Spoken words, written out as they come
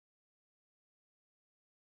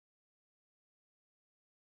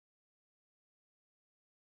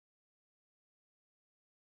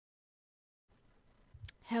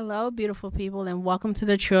Hello, beautiful people, and welcome to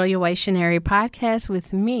the Trilliationary podcast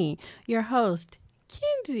with me, your host,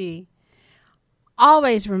 Kinsey.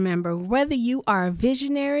 Always remember, whether you are a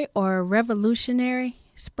visionary or a revolutionary,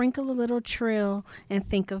 sprinkle a little trill and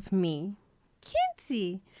think of me,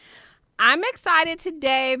 Kinsey. I'm excited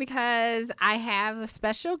today because I have a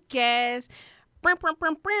special guest, and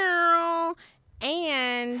oh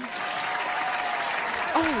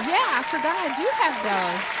yeah, I forgot I do have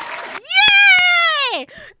those. Yay!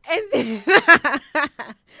 And then,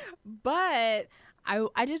 but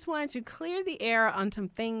I just wanted to clear the air on some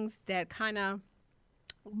things that kind of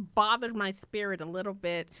bothered my spirit a little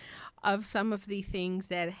bit of some of the things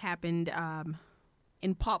that happened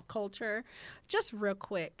in pop culture. Just real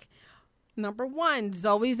quick. Number one,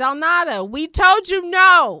 Zoe Saldana. We told you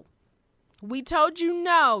no. We told you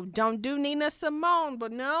no. Don't do Nina Simone.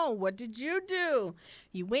 But no, what did you do?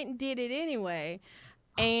 You went and did it anyway.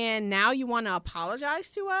 And now you want to apologize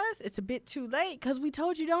to us? It's a bit too late because we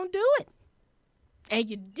told you don't do it. And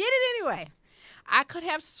you did it anyway. I could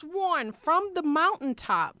have sworn from the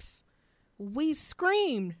mountaintops we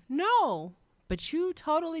screamed no. But you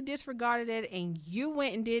totally disregarded it and you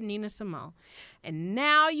went and did Nina Simone. And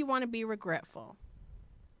now you want to be regretful.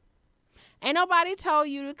 Ain't nobody told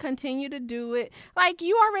you to continue to do it. Like,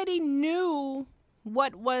 you already knew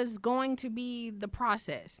what was going to be the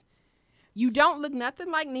process. You don't look nothing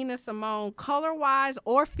like Nina Simone, color-wise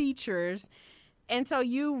or features. And so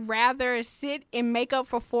you rather sit in makeup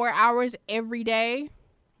for 4 hours every day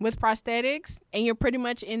with prosthetics and you're pretty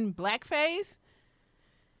much in blackface?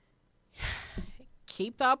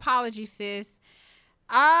 Keep the apology, sis.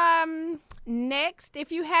 Next,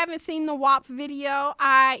 if you haven't seen the WAP video,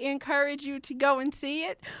 I encourage you to go and see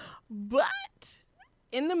it. But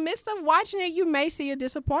in the midst of watching it, you may see a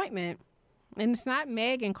disappointment. And it's not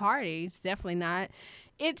Meg and Cardi. It's definitely not.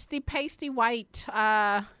 It's the pasty white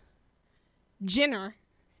Jenner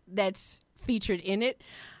that's featured in it.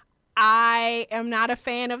 I am not a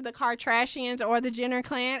fan of the Kardashians or the Jenner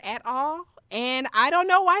clan at all. And I don't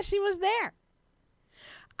know why she was there.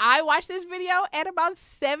 I watched this video at about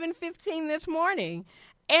 7:15 this morning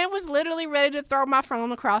and was literally ready to throw my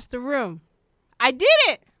phone across the room. I did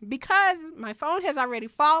it because my phone has already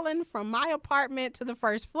fallen from my apartment to the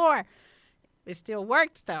first floor. It still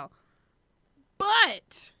works though.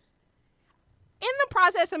 But in the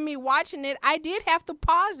process of me watching it, I did have to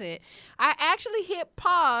pause it. I actually hit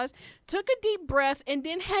pause, took a deep breath, and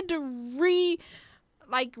then had to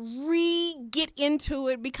get into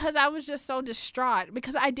it because I was just so distraught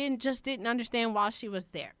because I didn't understand why she was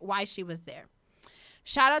there.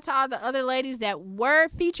 Shout out to all the other ladies that were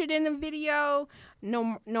featured in the video.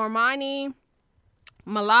 Normani,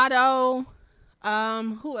 Mulatto,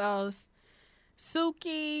 who else?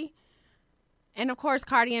 Suki, and of course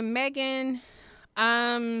Cardi and Megan.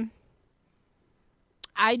 I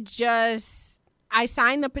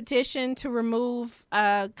signed the petition to remove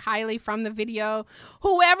Kylie from the video.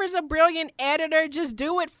 Whoever's a brilliant editor, just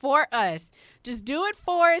do it for us. Just do it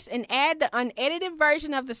for us and add the unedited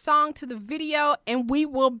version of the song to the video and we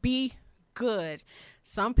will be good.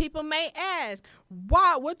 Some people may ask,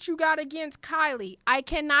 "Why? What you got against Kylie?" I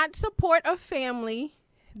cannot support a family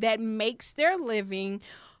that makes their living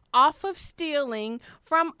off of stealing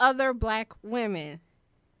from other black women.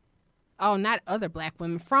 Oh, not other black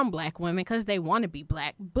women, from black women because they want to be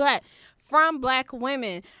black, but from black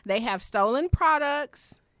women. They have stolen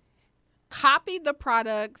products, copied the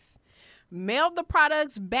products, mailed the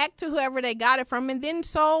products back to whoever they got it from, and then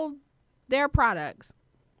sold their products.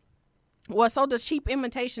 Well, sold a cheap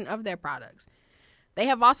imitation of their products. They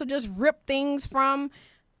have also just ripped things from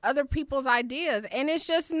other people's ideas, and it's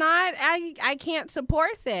just not, I can't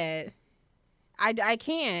support that. I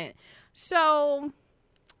can't. So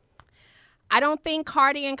I don't think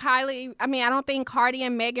Cardi and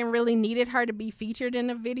Megan really needed her to be featured in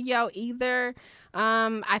the video either.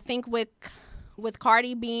 I think with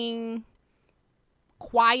Cardi being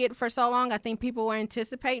quiet for so long, I think people were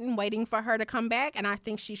waiting for her to come back, and I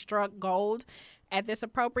think she struck gold at this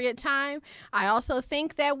appropriate time. I also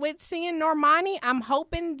think that with seeing Normani, I'm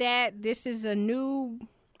hoping that this is a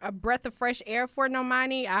breath of fresh air for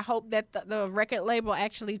Normani. I hope that the record label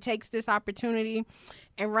actually takes this opportunity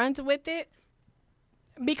and runs with it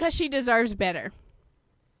because she deserves better.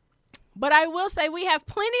 But I will say we have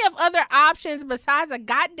plenty of other options besides a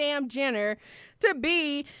goddamn Jenner to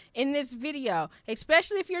be in this video,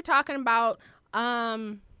 especially if you're talking about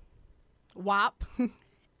WAP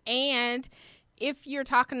and if you're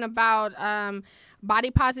talking about body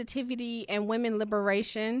positivity and women's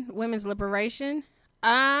liberation,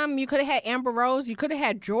 you could have had Amber Rose. You could have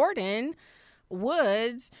had Jordan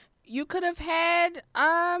Woods. You could have had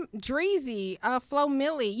Dreezy, Flo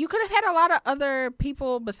Milli. You could have had a lot of other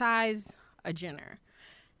people besides a Jenner.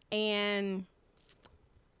 And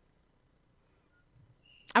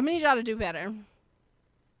I'm gonna need y'all to do better.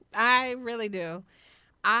 I really do.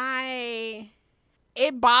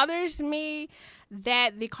 It bothers me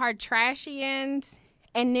that the Kardashians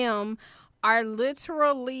and them are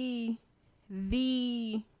literally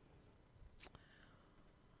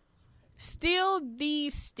still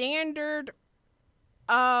the standard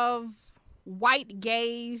of white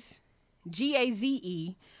gays,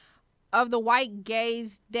 GAZE, of the white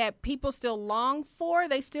gays that people still long for.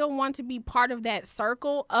 They still want to be part of that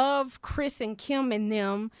circle of Chris and Kim and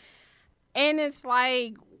them. And it's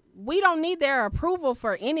like, we don't need their approval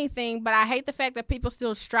for anything, but I hate the fact that people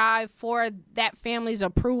still strive for that family's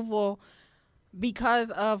approval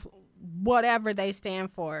because of whatever they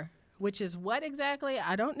stand for, which is what exactly?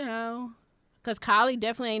 I don't know. Because Kylie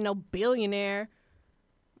definitely ain't no billionaire.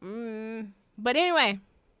 But anyway,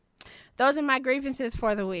 those are my grievances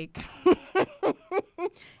for the week.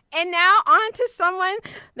 And now on to someone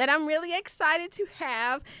that I'm really excited to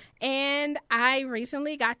have. And I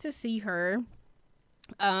recently got to see her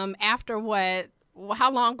after what?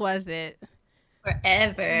 How long was it?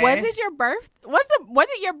 Forever. Was it your birth? Was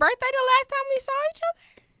it your birthday the last time we saw each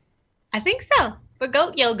other? I think so. For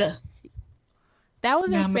goat yoga. That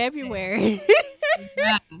was in February.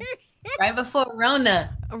 Yeah. Right before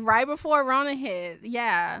Rona. Right before Rona hit.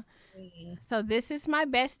 Yeah. So this is my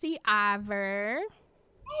bestie Ivor.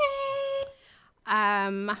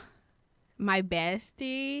 My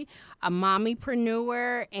bestie, a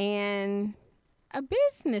mommypreneur and a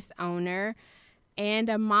business owner, and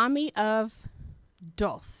a mommy of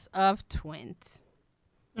twins.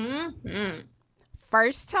 Mm-hmm.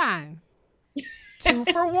 First time. 2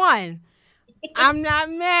 for 1. I'm not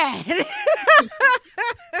mad.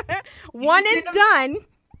 One and done.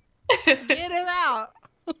 Get it out.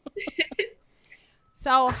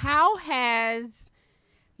 So how has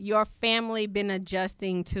your family been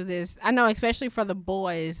adjusting to this? I know, especially for the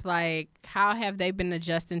boys, like, how have they been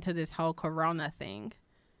adjusting to this whole corona thing?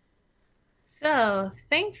 So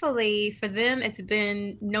thankfully for them, it's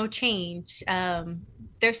been no change.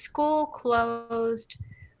 Their school closed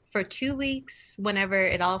for 2 weeks whenever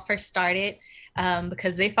it all first started,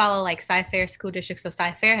 because they follow like Cy-Fair school district. So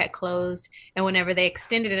Cy-Fair had closed, and whenever they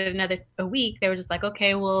extended it a week, they were just like,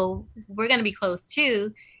 okay, well, we're going to be closed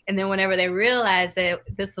too. And then whenever they realized that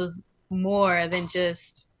this was more than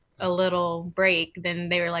just a little break, then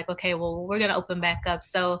they were like, okay, well, we're going to open back up.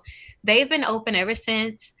 So they've been open ever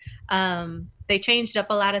since. They changed up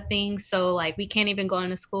a lot of things. So like we can't even go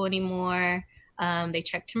into school anymore. They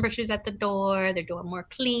check temperatures at the door. They're doing more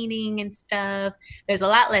cleaning and stuff. There's a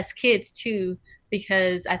lot less kids too,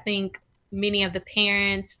 because I think many of the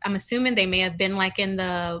parents, I'm assuming they may have been like in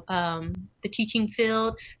the teaching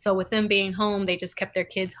field. So with them being home, they just kept their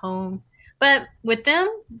kids home. But with them,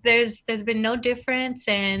 there's been no difference,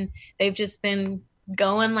 and they've just been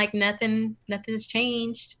going like nothing's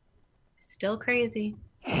changed. Still crazy.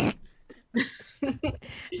 They're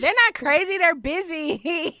not crazy. They're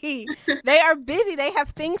busy. They are busy. They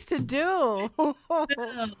have things to do. Don't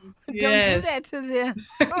do that to them.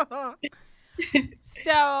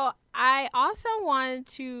 So I also wanted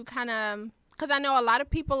to kind of, because I know a lot of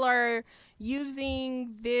people are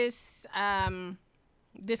using this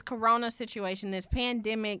this corona situation, this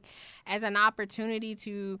pandemic, as an opportunity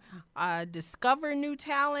to discover new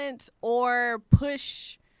talents or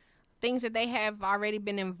push things that they have already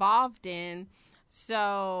been involved in.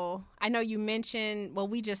 So I know you mentioned, well,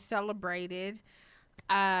 we just celebrated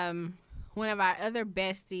one of our other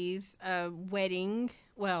besties' wedding,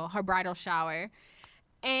 well, her bridal shower.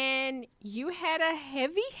 And you had a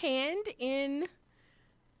heavy hand in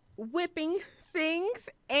whipping things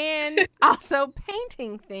and also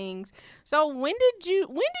painting things. So when did you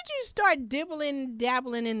start dabbling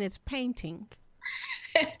in this painting?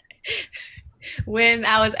 When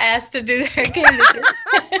I was asked to do her canvases.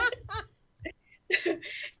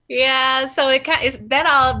 Yeah, so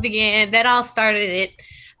that all started it.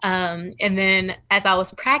 And then as I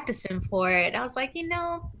was practicing for it, I was like, this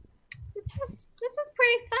is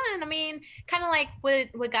pretty fun. I mean, kind of like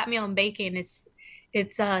what got me on baking.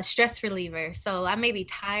 It's a stress reliever. So I may be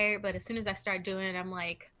tired, but as soon as I start doing it, I'm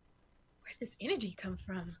like, where'd this energy come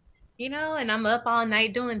from? And I'm up all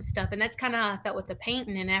night doing stuff. And that's kind of how I felt with the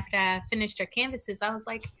painting. And after I finished her canvases, I was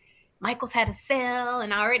like, Michael's had a sale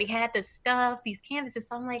and I already had this stuff, these canvases.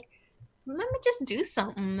 So I'm like, let me just do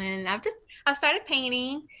something. And I started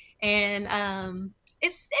painting, and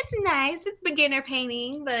it's nice. It's beginner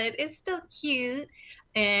painting, but it's still cute.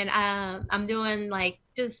 And I'm doing like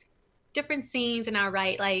just different scenes, and I'll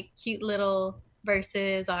write like cute little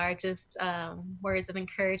verses or just words of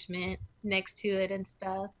encouragement next to it and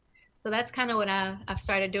stuff. So that's kind of what I've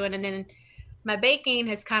started doing. And then my baking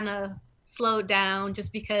has kind of slowed down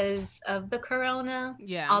just because of the corona,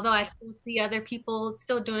 Yeah. although I still see other people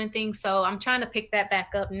still doing things. So I'm trying to pick that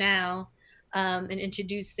back up now, and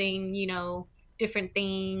introducing, different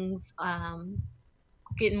things,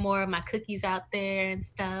 getting more of my cookies out there and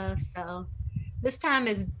stuff. So this time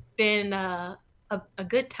has been a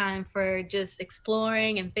good time for just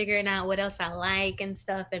exploring and figuring out what else I like and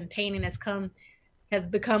stuff. And painting has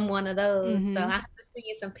become one of those. So I have to send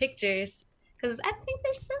you some pictures because I think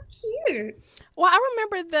they're so cute. Well, I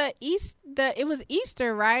remember it was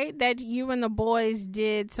Easter, right? That you and the boys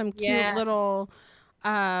did some cute little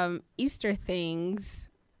Easter things.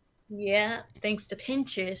 Yeah, thanks to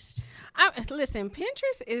Pinterest. Listen,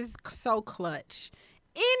 Pinterest is so clutch.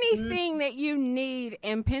 Anything that you need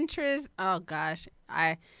in Pinterest, oh gosh,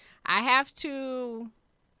 I have to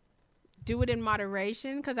do it in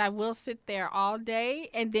moderation because I will sit there all day,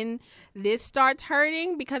 and then this starts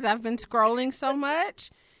hurting because I've been scrolling so much,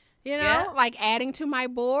 like adding to my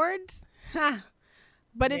boards.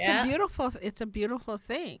 But it's a beautiful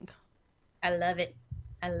thing. I love it.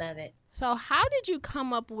 I love it. So how did you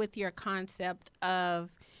come up with your concept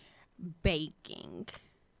of baking?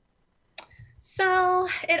 So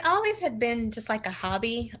it always had been just like a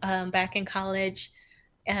hobby. Back in college,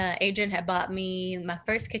 Adrian had bought me my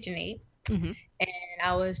first KitchenAid, and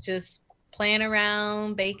I was just playing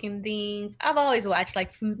around, baking things. I've always watched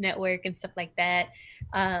like Food Network and stuff like that.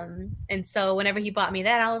 And so whenever he bought me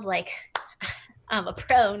that, I was like, I'm a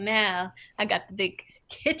pro now. I got the big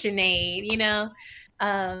KitchenAid,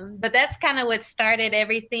 but that's kind of what started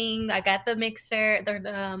everything. I got the mixer,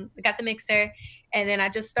 and then I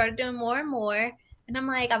just started doing more and more. And I'm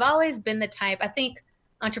like, I've always been the type, I think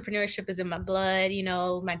entrepreneurship is in my blood.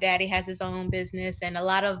 My daddy has his own business, and a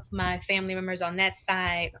lot of my family members on that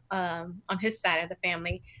side, on his side of the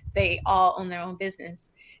family, they all own their own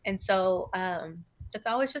business. And so that's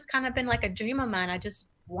always just kind of been like a dream of mine. I just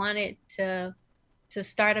wanted to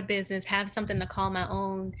start a business, have something to call my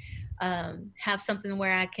own, have something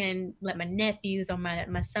where I can let my nephews or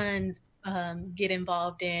my sons get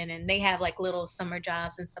involved in, and they have like little summer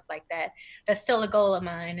jobs and stuff like that. That's still a goal of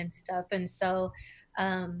mine and stuff. And so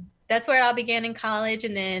that's where it all began in college.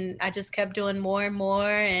 And then I just kept doing more and more.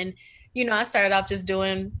 And, I started off just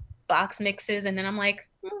doing box mixes, and then I'm like,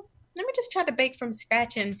 let me just try to bake from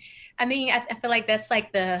scratch. And I mean, I feel like that's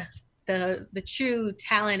like the true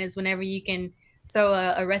talent is whenever you can throw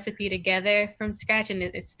a recipe together from scratch and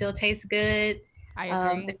it still tastes good. I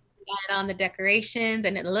agree. Add on the decorations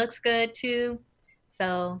and it looks good too.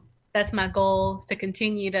 So that's my goal, is to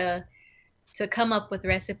continue to come up with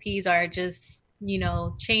recipes, or just,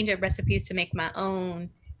 change up recipes to make my own,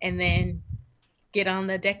 and then get on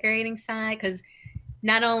the decorating side. Because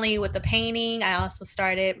not only with the painting, I also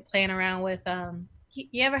started playing around with,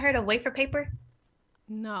 you ever heard of wafer paper?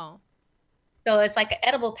 No. So it's like an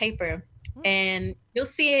edible paper. And you'll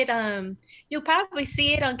see it, you'll probably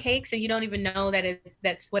see it on cakes and you don't even know that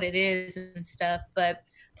that's what it is and stuff, but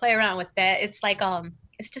play around with that. It's like,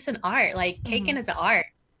 it's just an art, like caking is an art.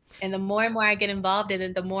 And the more and more I get involved in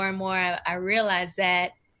it, the more and more I realize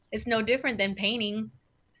that it's no different than painting.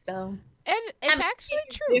 So it's actually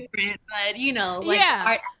true. Different, but like the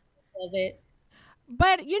art of it.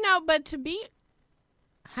 But but to be,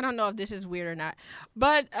 I don't know if this is weird or not,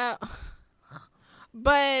 but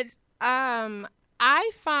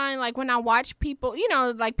I find like when I watch people,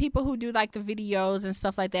 like people who do like the videos and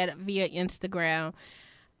stuff like that via Instagram,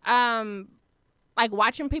 like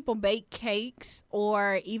watching people bake cakes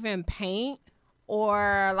or even paint,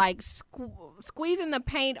 or like squeezing the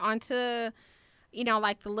paint onto,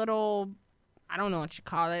 like the little, I don't know what you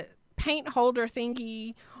call it, paint holder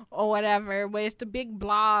thingy or whatever, where it's the big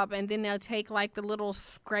blob, and then they'll take like the little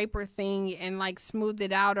scraper thing and like smooth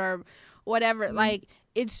it out or whatever. Like,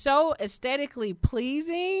 it's so aesthetically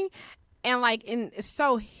pleasing, and like it's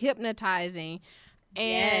so hypnotizing,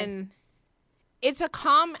 and it's I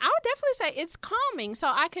would definitely say it's calming. So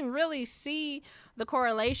I can really see the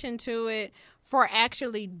correlation to it for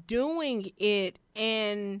actually doing it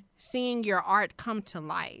and seeing your art come to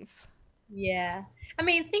life. Yeah. I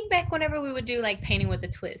mean, think back whenever we would do like painting with a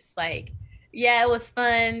twist. Like, yeah, it was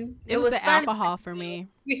fun. It was the fun. Alcohol for me.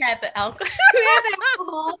 We had the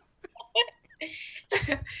alcohol.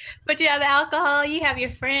 But you have the alcohol, you have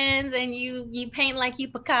your friends, and you paint like you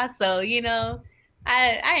Picasso,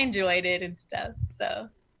 I enjoyed it and stuff. So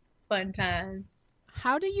fun times.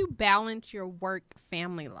 How do you balance your work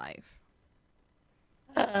family life?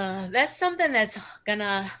 That's something that's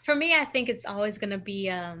gonna, for me, I think it's always gonna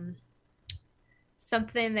be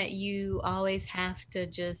something that you always have to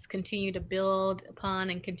just continue to build upon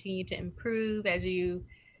and continue to improve as you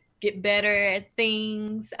get better at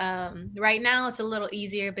things. Right now, it's a little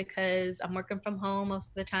easier because I'm working from home most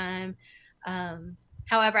of the time.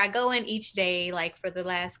 However, I go in each day, like for the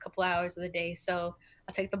last couple hours of the day. So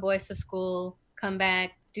I'll take the boys to school, come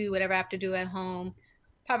back, do whatever I have to do at home.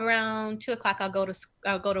 Probably around 2 o'clock, I'll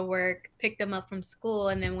go to work, pick them up from school,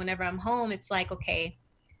 and then whenever I'm home, it's like, okay,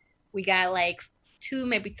 we got like 2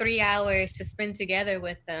 maybe 3 hours to spend together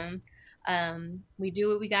with them. We do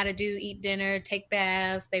what we got to do, eat dinner, take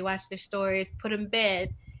baths, they watch their stories, put them in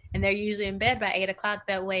bed, and they're usually in bed by 8 o'clock.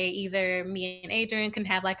 That way either me and Adrian can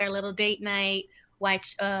have like our little date night,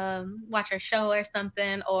 watch our show or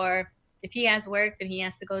something, or if he has work then he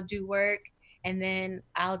has to go do work, and then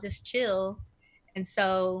I'll just chill. And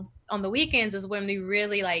so on the weekends is when we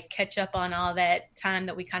really like catch up on all that time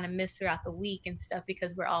that we kind of miss throughout the week and stuff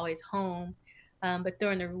because we're always home. But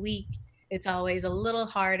during the week, it's always a little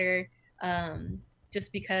harder,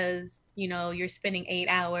 just because, you're spending 8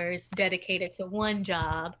 hours dedicated to one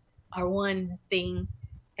job or one thing,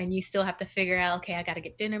 and you still have to figure out, okay, I got to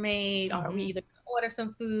get dinner made, or we either order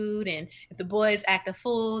some food. And if the boys act a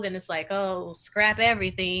fool, then it's like, oh, scrap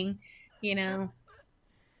everything, you know?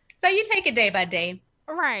 So you take it day by day.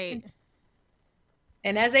 Right.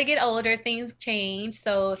 And as they get older, things change.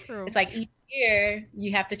 So True. it's like each year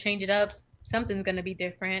you have to change it up. Something's going to be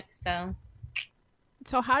different. So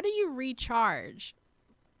how do you recharge?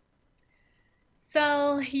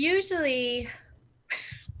 So usually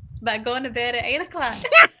by going to bed at 8 o'clock.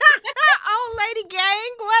 Oh, Lady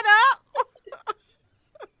Gang, what up?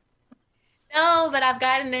 No, but I've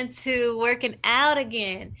gotten into working out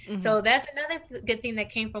again. So that's another good thing that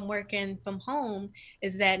came from working from home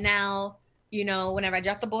is that now, whenever I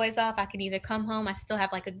drop the boys off, I can either come home. I still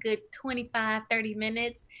have like a good 25-30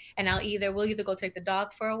 minutes, and we'll either go take the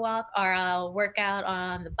dog for a walk, or I'll work out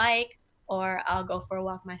on the bike, or I'll go for a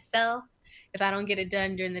walk myself. If I don't get it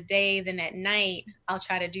done during the day, then at night I'll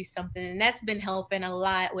try to do something. And that's been helping a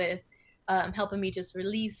lot with helping me just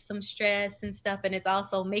release some stress and stuff. And it's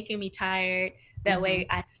also making me tired. That way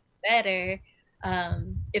I feel better.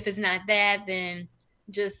 If it's not that, then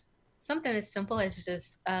just something as simple as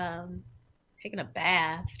just taking a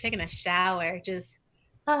bath, taking a shower, just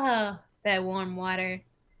that warm water.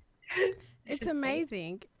 It's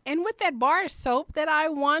amazing. And with that bar of soap that I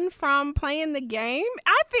won from playing the game,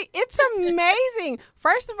 I think it's amazing.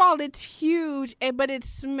 First of all, it's huge, but it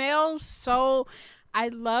smells so. I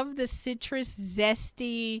love the citrus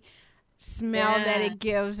zesty smell that it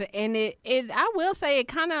gives, and it I will say it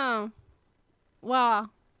kind of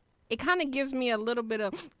gives me a little bit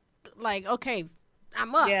of like, okay,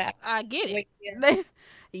 I'm up. Yeah. I get it.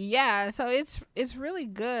 Yeah, so it's really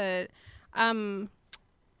good.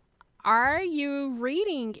 Are you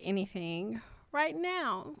reading anything right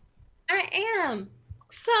now? I am.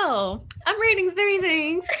 So I'm reading 3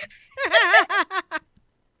 things.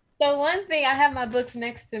 So one thing, I have my books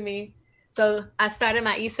next to me. So I started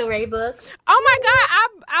my Issa Rae book. Oh my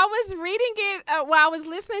God, I was reading it. I was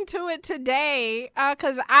listening to it today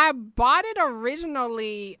because I bought it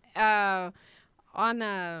originally on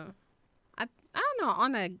a, I don't know,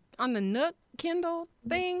 on the Nook Kindle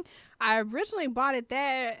thing. I originally bought it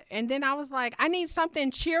there, and then I was like, I need something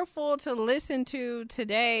cheerful to listen to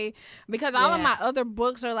today because all of my other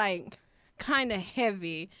books are like kind of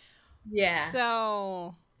heavy. Yeah.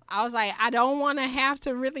 So I was like, I don't want to have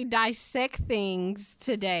to really dissect things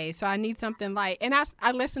today. So I need something light. And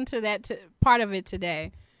I listened to that part of it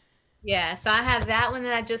today. Yeah. So I have that one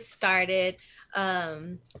that I just started.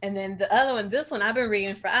 And then the other one, this one I've been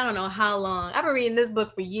reading for I don't know how long. I've been reading this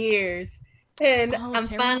book for years. And I'm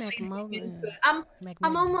finally I'm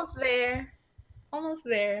almost there. Almost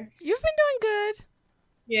there. You've been doing good.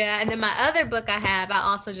 Yeah, and then my other book I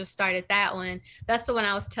also just started that one. That's the one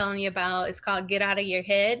I was telling you about. It's called Get Out of Your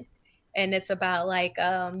Head. And it's about like,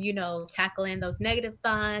 tackling those negative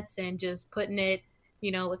thoughts and just putting it,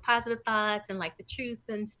 with positive thoughts and like the truth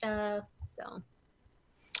and stuff. So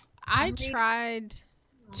I tried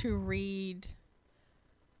to read,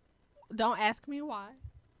 don't ask me why,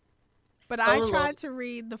 but I tried to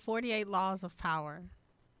read the 48 Laws of Power.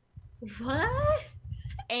 What?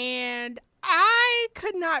 And I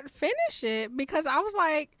could not finish it because I was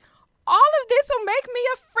like, all of this will make me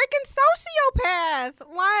a freaking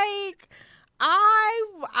sociopath. Like,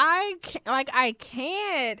 I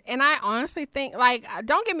can't. And I honestly think, like,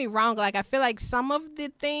 don't get me wrong. Like, I feel like some of the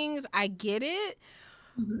things I get it.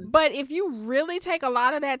 But if you really take a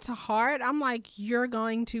lot of that to heart, I'm like, you're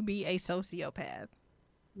going to be a sociopath.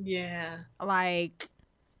 Yeah. Like,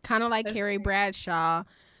 kind of like That's Carrie Bradshaw,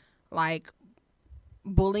 like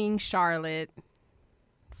bullying Charlotte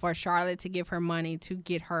for Charlotte to give her money to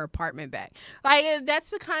get her apartment back. Like, that's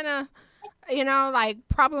the kind of, like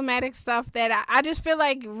problematic stuff that I just feel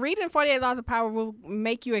like reading 48 Laws of Power will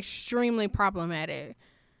make you extremely problematic.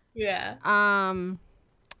 yeah.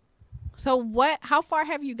 So how far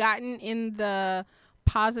have you gotten in the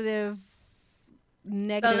positive, So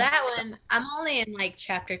negative that stuff? one, I'm only in like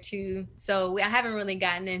chapter 2, so I haven't really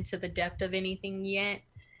gotten into the depth of anything yet.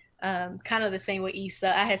 Kind of the same with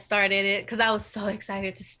Issa. I had started it because I was so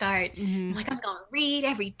excited to start. I'm like, I'm gonna read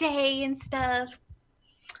every day and stuff.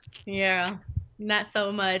 Yeah, not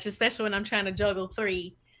so much, especially when I'm trying to juggle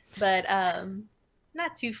 3, but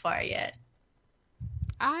not too far yet.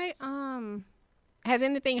 I has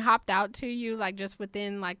anything hopped out to you like just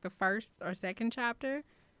within like the first or second chapter?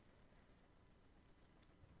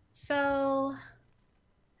 So,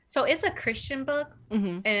 so it's a Christian book,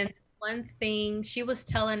 Mm-hmm. and one thing she was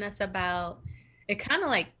telling us about, it kind of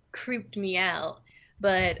like creeped me out,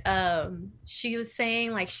 but she was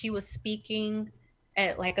saying like she was speaking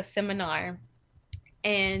at like a seminar,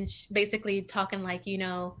 and basically talking like,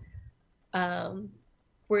 um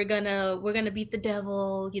we're gonna beat the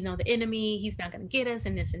devil, the enemy, he's not gonna get us,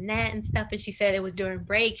 and this and that and stuff. And she said it was during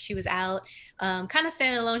break, she was out, kind of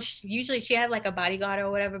standing alone. Usually she had like a bodyguard or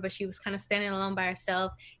whatever, but she was kind of standing alone by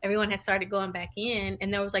herself. Everyone had started going back in,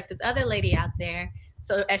 and there was like this other lady out there.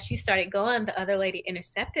 So as she started going, the other lady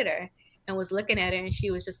intercepted her and was looking at her, and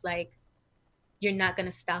she was just like, you're not gonna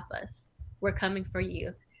stop us, we're coming for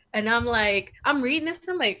you. And I'm like, I'm reading this,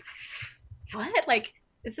 and I'm like, what? Like,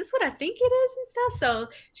 is this what I think it is and stuff? So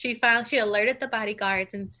she alerted the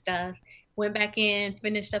bodyguards and stuff, went back in,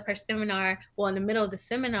 finished up her seminar. Well, in the middle of the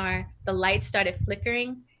seminar, the lights started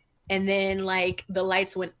flickering, and then like the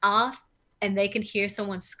lights went off, and they could hear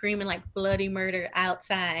someone screaming like bloody murder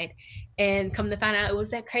outside. And come to find out, it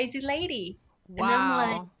was that crazy lady. And I'm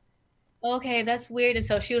like, Wow. okay, that's weird. And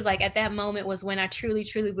so she was like, at that moment was when I truly,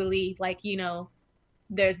 truly believed, like,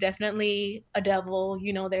 there's definitely a devil,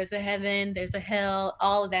 there's a heaven, there's a hell,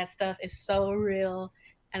 all of that stuff is so real.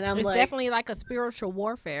 And I'm It's like, definitely like a spiritual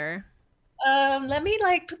warfare. let me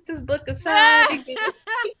like put this book aside again.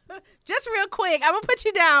 Just real quick. I'm gonna put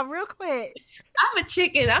you down real quick. I'm a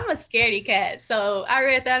chicken, I'm a scaredy cat. So I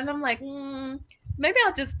read that and I'm like, maybe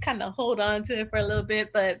I'll just kind of hold on to it for a little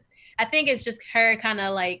bit. But I think it's just her kind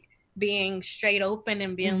of like being straight open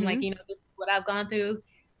and being like, this is what I've gone through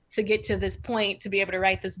to get to this point, to be able to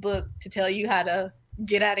write this book, to tell you how to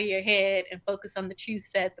get out of your head and focus on the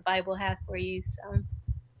truth that the Bible has for you. So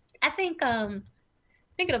I think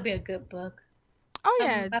it'll be a good book. Oh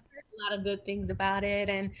yeah. I've heard a lot of good things about it,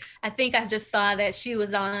 and I think I just saw that she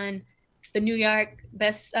was on the New York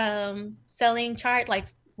best selling chart, like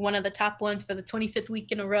one of the top ones for the 25th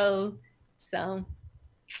week in a row. So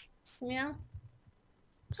yeah, I'm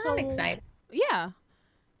So excited. yeah,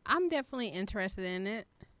 I'm definitely interested in it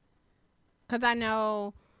because I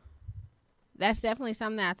know that's definitely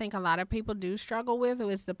something that I think a lot of people do struggle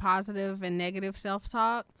with the positive and negative self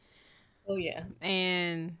talk. Oh yeah.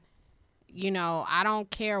 And I don't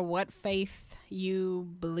care what faith you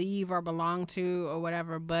believe or belong to or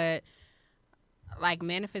whatever, but like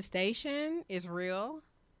manifestation is real,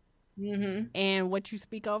 Mm-hmm. and what you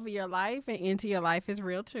speak over your life and into your life is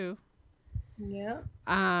real too. Yeah.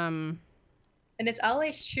 Um. And it's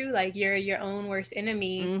always true, like you're your own worst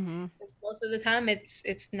enemy. Mhm. Most of the time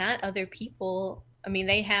it's not other people. I mean,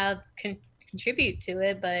 they have contribute to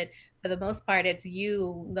it, but for the most part it's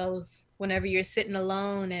you. Those whenever you're sitting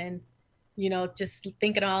alone and just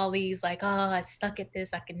thinking all these like, oh, I suck at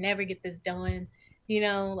this, I can never get this done,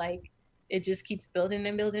 like it just keeps building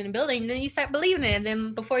and building and building, and then you start believing it, and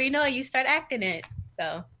then before you know it, you start acting it.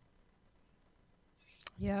 So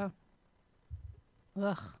Yeah.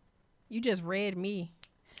 Ugh. You just read me.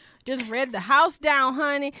 Just read the house down,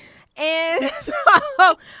 honey. And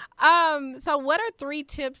so what are 3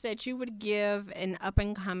 tips that you would give an up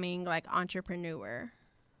and coming like entrepreneur?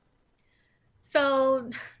 so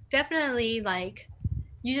definitely, like,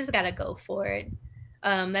 you just got to go for it.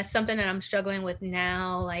 That's something that I'm struggling with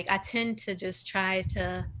now. Like, I tend to just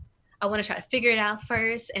I want to try to figure it out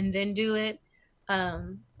first and then do it.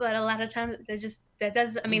 But a lot of times that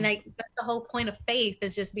doesn't, I mean, like, that's the whole point of faith,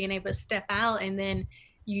 is just being able to step out, and then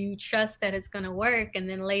you trust that it's going to work. And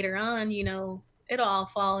then later on, it'll all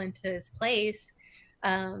fall into its place.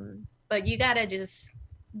 But you got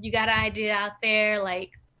an idea out there,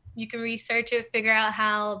 like, you can research it, figure out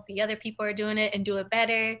how the other people are doing it and do it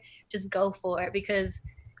better. Just go for it, because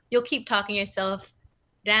you'll keep talking yourself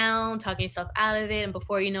down, talking yourself out of it, and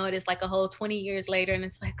before you know it, it's like a whole 20 years later, and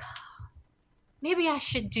it's like, oh, maybe I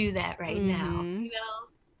should do that right now, Mm-hmm. you know?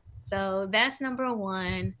 So that's number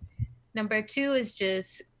one. Number two is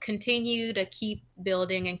just continue to keep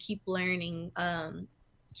building and keep learning.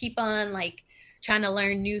 Keep on like trying to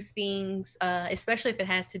learn new things, especially if it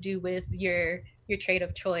has to do with your trade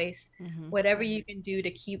of choice. Mm-hmm. Whatever you can do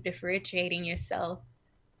to keep differentiating yourself.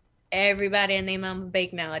 Everybody and their mama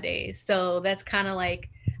bake nowadays, so that's kind of like,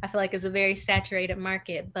 I feel like it's a very saturated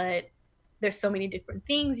market, but there's so many different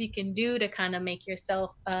things you can do to kind of make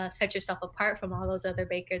yourself set yourself apart from all those other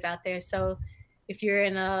bakers out there. So if you're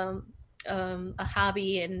in a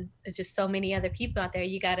hobby and there's just so many other people out there,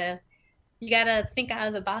 you gotta think out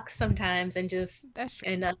of the box sometimes and just That's true.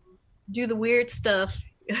 and do the weird stuff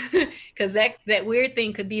because that weird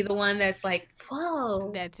thing could be the one that's like,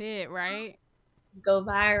 whoa, That's it, right? go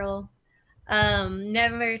viral.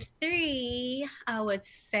 Number three, I would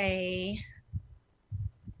say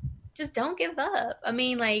just don't give up. I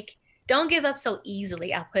mean, like, don't give up so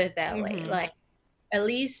easily. I'll put it that way. Mm-hmm. Like, at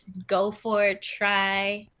least go for it,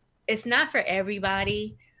 try. It's not for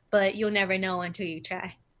everybody, but you'll never know until you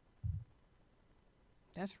try.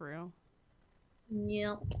 That's real.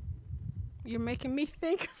 Yep. You're making me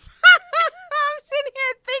think. I'm sitting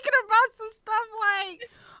here thinking about some stuff like,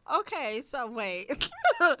 okay, so wait.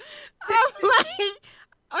 I'm like, when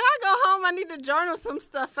I go home, I need to journal some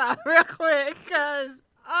stuff out real quick because,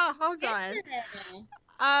 oh, hold on.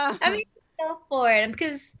 I mean, go for it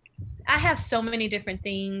because I have so many different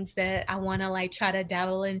things that I want to like try to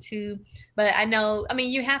dabble into. But I know, I mean,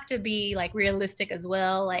 you have to be like realistic as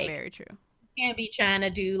well. Like, Very true. can't be trying to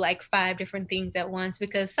do like 5 different things at once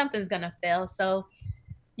because something's gonna fail. So,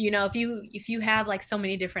 you know, if you have like so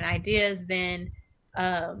many different ideas, then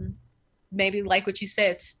maybe like what you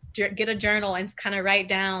said, get a journal and kind of write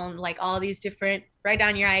down like all these different, write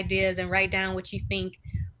down your ideas and write down what you think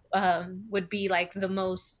would be like the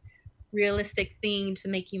most realistic thing to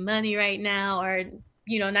make you money right now, or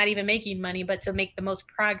you know, not even making money, but to make the most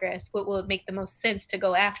progress. What will make the most sense to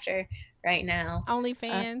go after right now?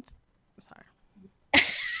 OnlyFans. Sorry.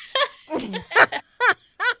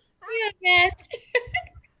 Yes.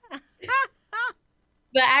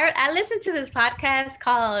 But I listened to this podcast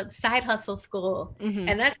called Side Hustle School, Mm-hmm.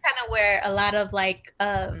 and that's kind of where a lot of like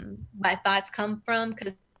my thoughts come from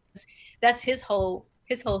because that's his whole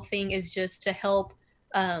thing is just to help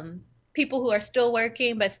people who are still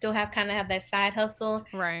working but still have that side hustle,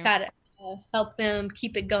 Right. try to help them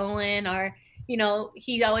keep it going. Or you know,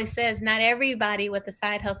 he always says not everybody with a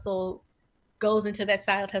side hustle goes into that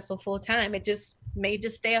side hustle full time. It just may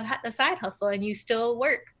just stay a side hustle and you still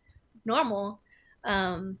work normal,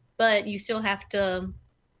 but you still have to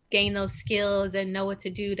gain those skills and know what to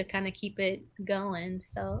do to kind of keep it going.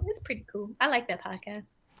 So it's pretty cool. I like that podcast.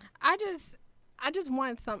 I just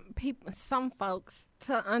want some folks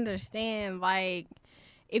to understand, like,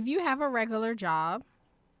 if you have a regular job,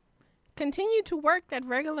 continue to work that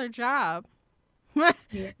regular job.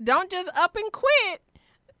 Yeah. Don't just up and quit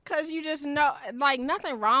because you just know, like,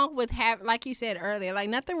 nothing wrong with like you said earlier, like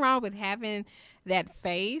nothing wrong with having that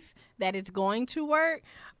faith that it's going to work,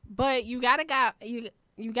 but you gotta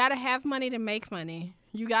have money to make money.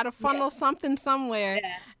 You gotta funnel something somewhere,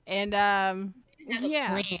 Yeah. and Have a yeah,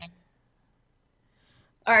 plan.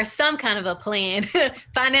 Or some kind of a plan,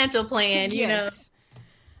 financial plan, you know. yes.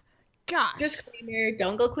 Gosh. Disclaimer,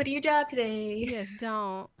 don't go quitting your job today. Yes,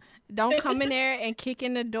 don't come in there and kick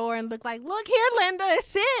in the door and look like, look here, Linda,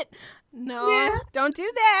 it's it. No, Yeah. don't do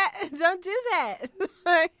that. Don't do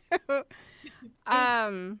that.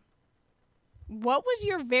 What was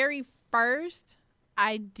your very first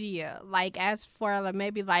idea? Like, as for like,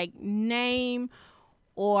 maybe like name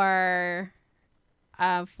or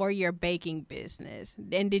for your baking business,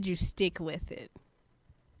 and did you stick with it?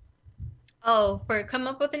 Oh, for come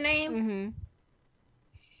up with a name? Mm-hmm.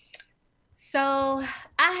 So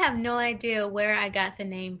I have no idea where I got the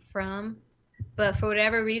name from, but for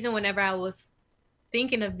whatever reason, whenever I was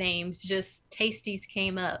thinking of names, just Tasties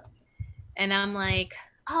came up. And I'm like,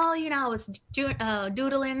 oh, you know, I was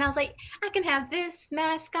doodling, and I was like, I can have this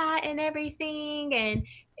mascot and everything, and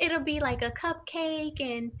it'll be like a cupcake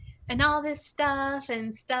and all this stuff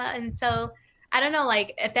and stuff. And so I don't know,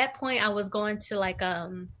 like at that point, I was going to like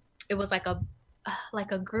it was like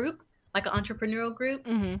a group, like an entrepreneurial group,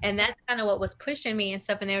 Mm-hmm. and that's kind of what was pushing me and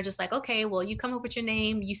stuff. And they were just like, okay, well, you come up with your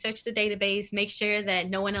name, you search the database, make sure that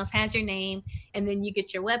no one else has your name, and then you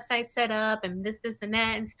get your website set up and this and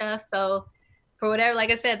that and stuff. So for whatever,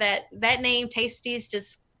 like I said, that name Tasties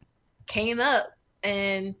just came up,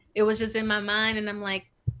 and it was just in my mind, and I'm like,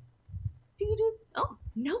 oh,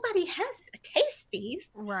 nobody has a Tasties.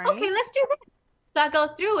 Right. Okay, let's do that. So I go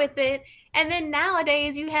through with it. And then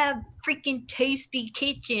nowadays you have freaking Tasty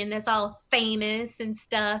Kitchen that's all famous and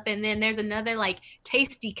stuff. And then there's another like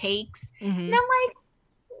Tasty Cakes. Mm-hmm. And I'm like,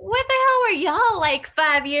 what the hell were y'all like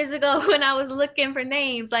 5 years ago when I was looking for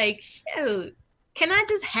names? Like, shoot, can I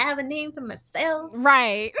just have a name to myself?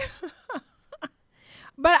 Right.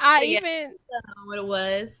 But I Yeah, even I don't know what it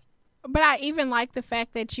was. But I even like the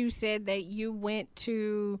fact that you said that you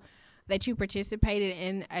participated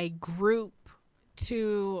in a group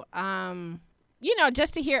to,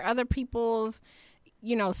 just to hear other people's,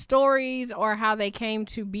 stories or how they came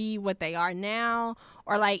to be what they are now,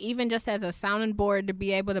 or like even just as a sounding board to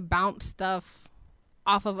be able to bounce stuff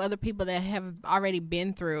off of other people that have already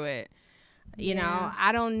been through it. You know,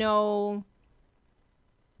 I don't know.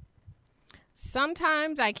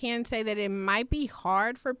 Sometimes I can say that it might be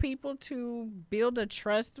hard for people to build a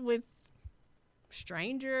trust with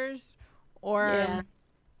strangers or,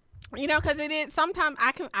 because it is, sometimes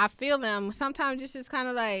I feel them. Sometimes it's just kind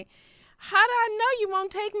of like, how do I know you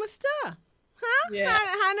won't take my stuff? Huh? Yeah.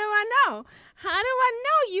 How do I know? How do I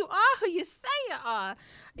know you are who you say you are?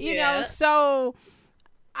 You know, so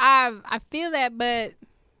I feel that, but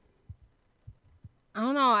I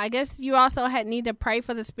don't know. I guess you also need to pray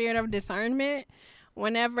for the spirit of discernment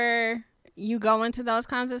whenever you go into those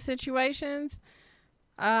kinds of situations.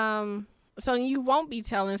 So you won't be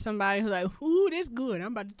telling somebody who's like, ooh, this good,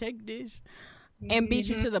 I'm about to take this, and beat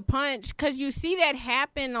you to the punch. Because you see that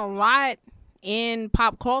happen a lot in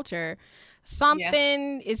pop culture.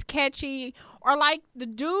 Something is catchy, or like the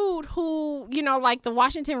dude who, like the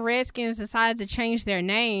Washington Redskins decided to change their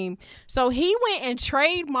name. So he went and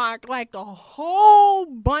trademarked like a whole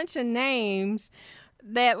bunch of names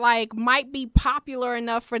that like might be popular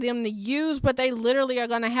enough for them to use, but they literally are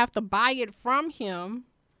going to have to buy it from him.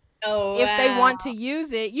 If they want to use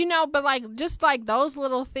it, but like just like those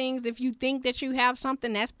little things, if you think that you have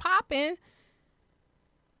something that's popping,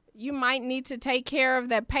 you might need to take care of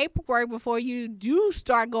that paperwork before you do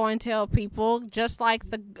start going tell people, just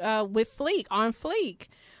like the with Fleek, on Fleek.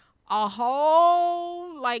 A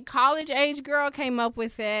whole like college age girl came up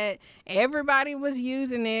with it. Everybody was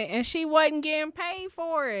using it and she wasn't getting paid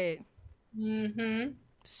for it.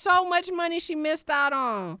 So much money she missed out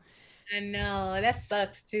on. I know, that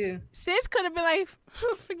sucks too. Sis could have been like,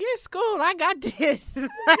 forget school, I got this.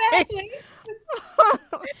 Exactly.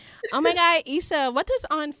 Oh my God, Issa, what does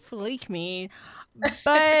on Fleek mean?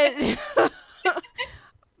 But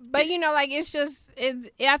but like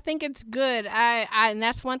I think it's good. I and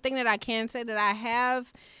that's one thing that I can say that I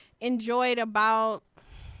have enjoyed about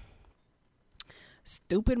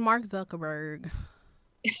stupid Mark Zuckerberg.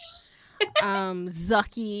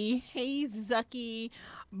 Zucky. Hey Zucky.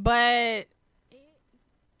 But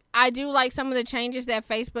I do like some of the changes that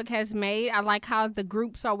Facebook has made. I like how the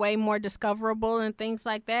groups are way more discoverable and things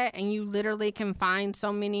like that. And you literally can find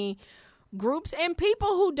so many groups and people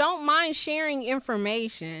who don't mind sharing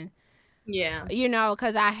information. Yeah.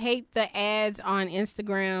 Because I hate the ads on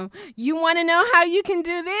Instagram. You want to know how you can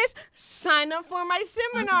do this? Sign up for my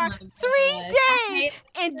seminar. 3 days.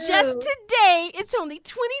 And just today, it's only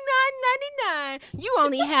 $29.99. You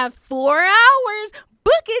only have 4 hours.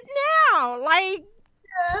 Book it now. Like,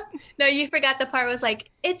 no, you forgot the part was like,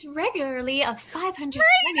 it's regularly a $599,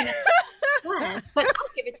 but I'll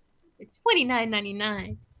give it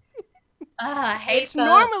 $29.99. I hate it's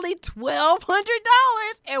normally $1,200,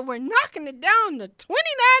 and we're knocking it down to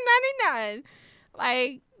 $29.99.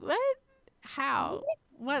 Like, what? How?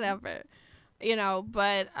 Whatever.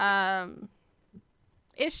 But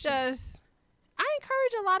it's just, I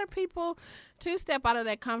encourage a lot of people to step out of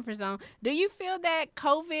that comfort zone. Do you feel that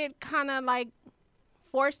COVID kind of like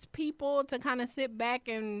forced people to kind of sit back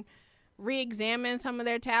and re-examine some of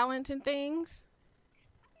their talents and things?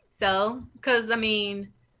 So, because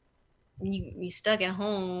you stuck at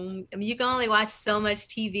home. You can only watch so much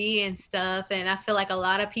TV and stuff, and I feel like a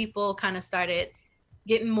lot of people kind of started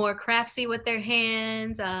getting more craftsy with their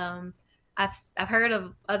hands. I've heard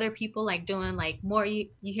of other people like doing like more. You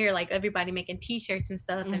hear like everybody making T-shirts and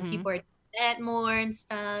stuff, and people are doing that more and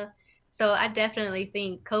stuff. So I definitely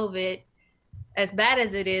think COVID, as bad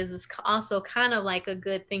as it is also kind of like a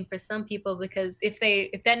good thing for some people, because if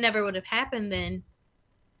that never would have happened, then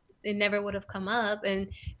it never would have come up. And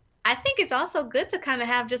I think it's also good to kind of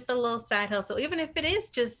have just a little side hustle, even if it is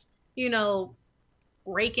just,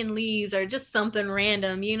 raking leaves or just something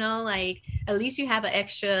random, like at least you have an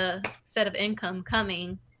extra set of income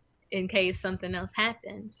coming in case something else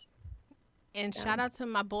happens. And shout out to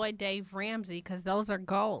my boy Dave Ramsey, because those are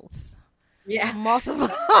goals. Yeah. Multiple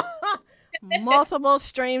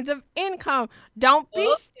streams of income. Don't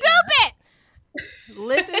be stupid.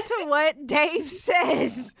 Listen to what Dave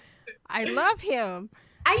says. I love him.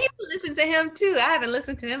 I used to listen to him too. I haven't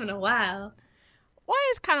listened to him in a while. Well,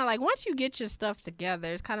 it's kind of like once you get your stuff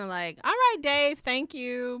together, it's kind of like, all right, Dave, thank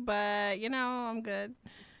you, but I'm good.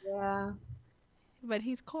 Yeah. But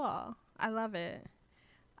he's cool. I love it.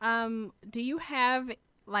 Do you have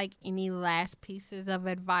like any last pieces of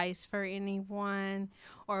advice for anyone,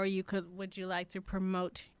 or would you like to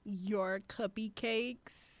promote your cuppy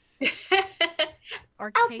cakes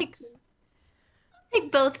or I'll cakes?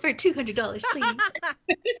 take both for $200, please.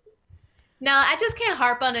 No, I just can't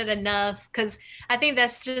harp on it enough because I think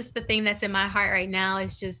that's just the thing that's in my heart right now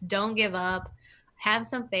is just don't give up, have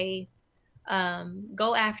some faith,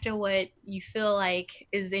 go after what you feel like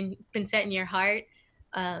been set in your heart.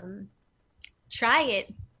 Try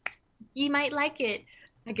it. You might like it.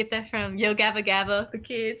 I get that from Yo Gabba Gabba for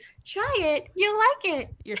kids. Try it. You'll like it.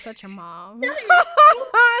 You're such a mom.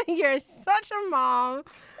 You're such a mom.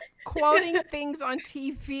 Quoting things on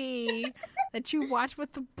TV that you watch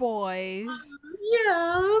with the boys.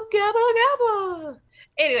 Yo Gabba Gabba.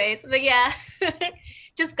 Anyways, but yeah,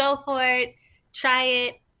 just go for it. Try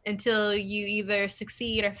it until you either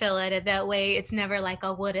succeed or fail at it. That way, it's never like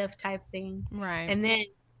a what if type thing. Right. And then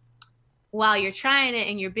while you're trying it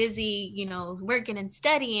and you're busy, working and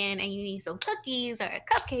studying and you need some cookies or a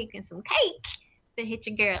cupcake and some cake, then hit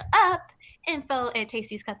your girl up,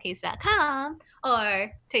 info@tasty'scupcakes.com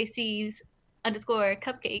or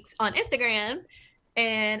tasties_cupcakes on Instagram,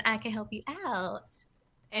 and I can help you out.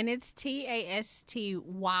 And it's TASTY,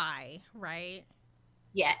 right?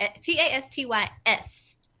 Yeah,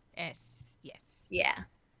 TASTYS. S, yes. Yeah,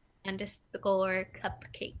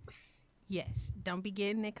 _cupcakes. Yes, don't be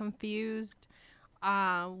getting it confused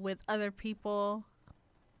with other people,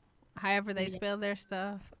 however they spell their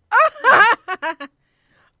stuff.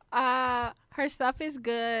 Her stuff is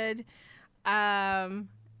good. And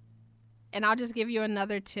I'll just give you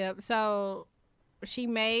another tip. So she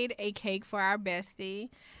made a cake for our bestie,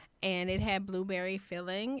 and it had blueberry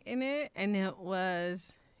filling in it, and it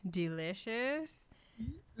was delicious.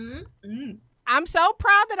 Mm-hmm. I'm so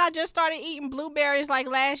proud that I just started eating blueberries like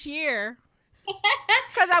last year,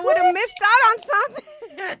 because I would have missed out on something.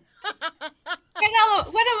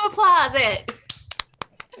 Where them applause at?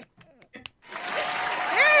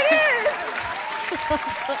 There it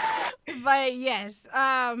is. But yes,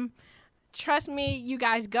 trust me, you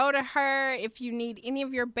guys, go to her if you need any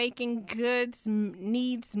of your baking goods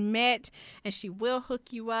needs met, and she will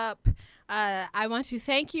hook you up. I want to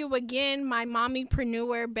thank you again, my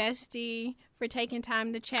mommypreneur bestie, for taking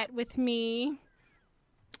time to chat with me.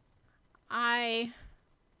 And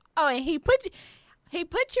he put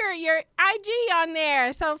your IG on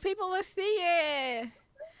there so people will see it.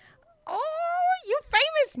 Oh, you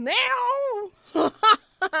famous now.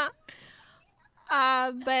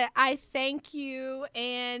 But I thank you,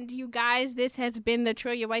 and you guys, this has been the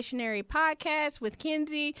Trilliwationary Podcast with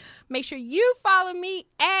Kenzie. Make sure you follow me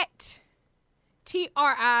at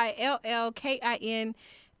TRILLKINSEY.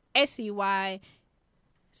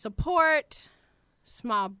 Support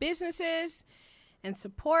small businesses and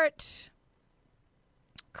support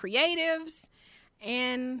creatives,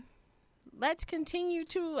 and let's continue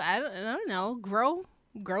to I don't know grow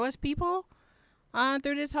as people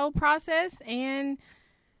through this whole process, and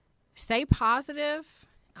stay positive,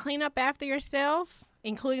 clean up after yourself,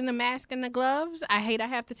 including the mask and the gloves. I hate I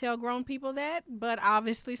have to tell grown people that, but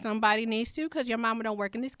obviously somebody needs to, because your mama don't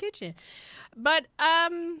work in this kitchen. But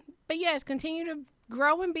yes, continue to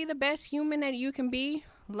grow and be the best human that you can be.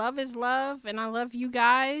 Love is love, and I love you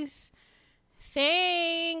guys.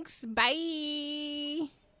 Thanks. Bye.